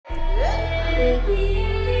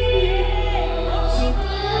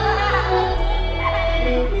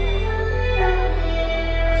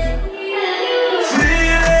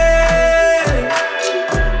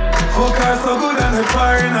So good and the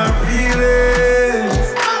fire in her feelings.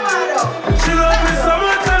 She loves me so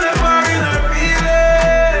much and the fire in her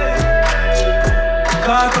feelings.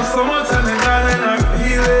 Caught up so much and the God in her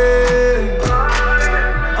feelings.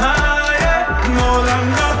 Ah yeah, no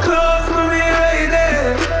longer close to me lady.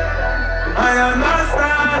 I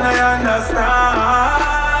understand, I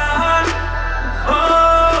understand.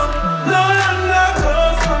 Oh, no longer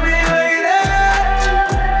close to me lady.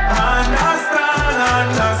 I understand, I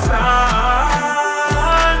understand.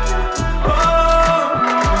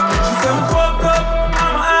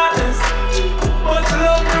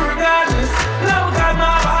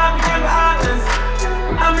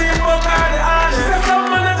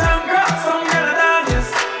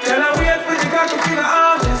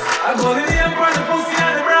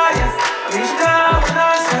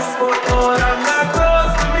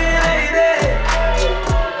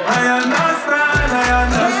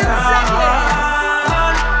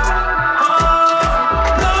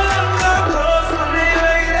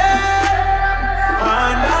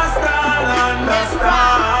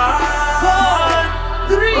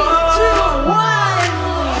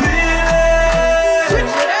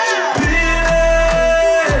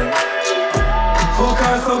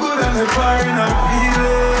 Fire in her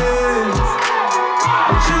feelings.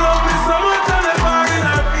 She loves me so much and the fire in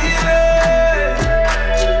her feelings.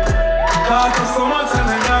 Caught up so much and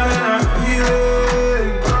the God in her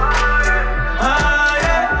feelings. Ah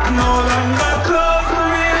yeah, no longer close to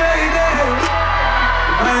me lady.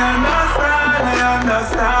 I understand, I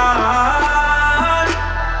understand.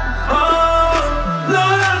 Oh, no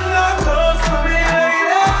longer close to me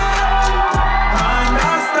lady. I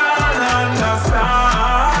understand, I understand.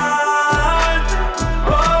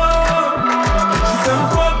 Oh,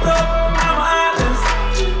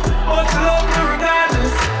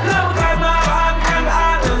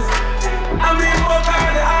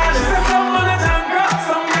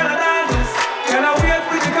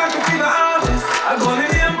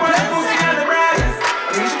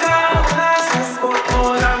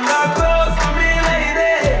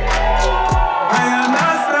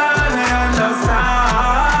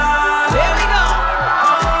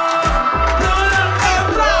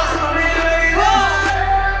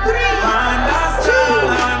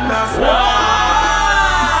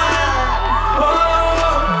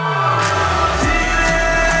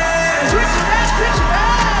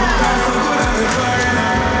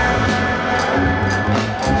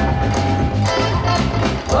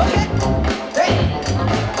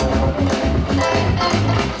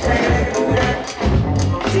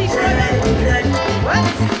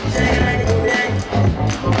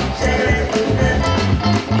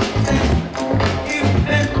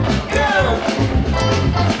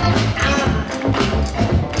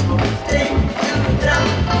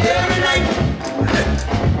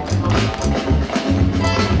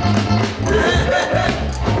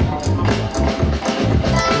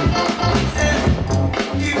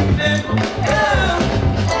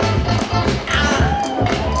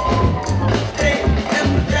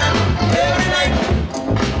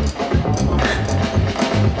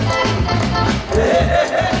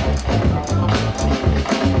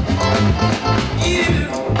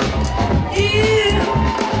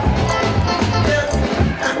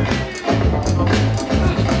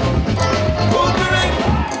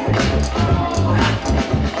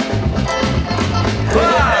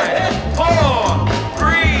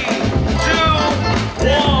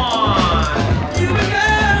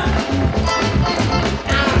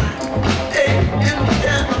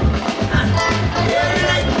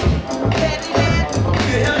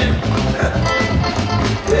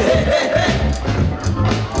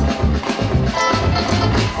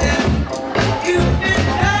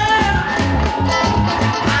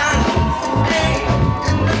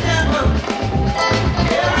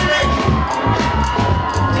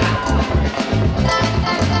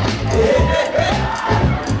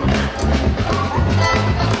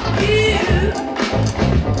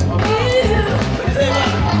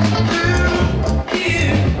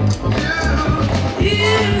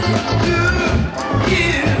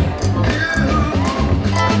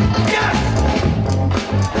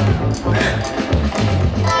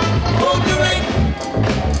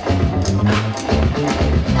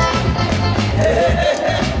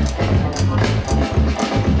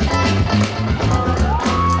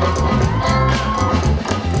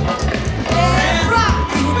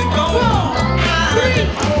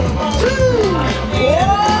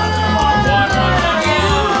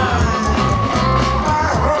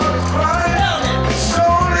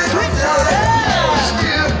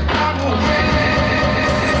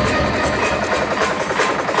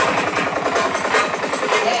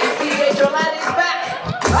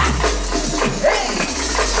 Hey!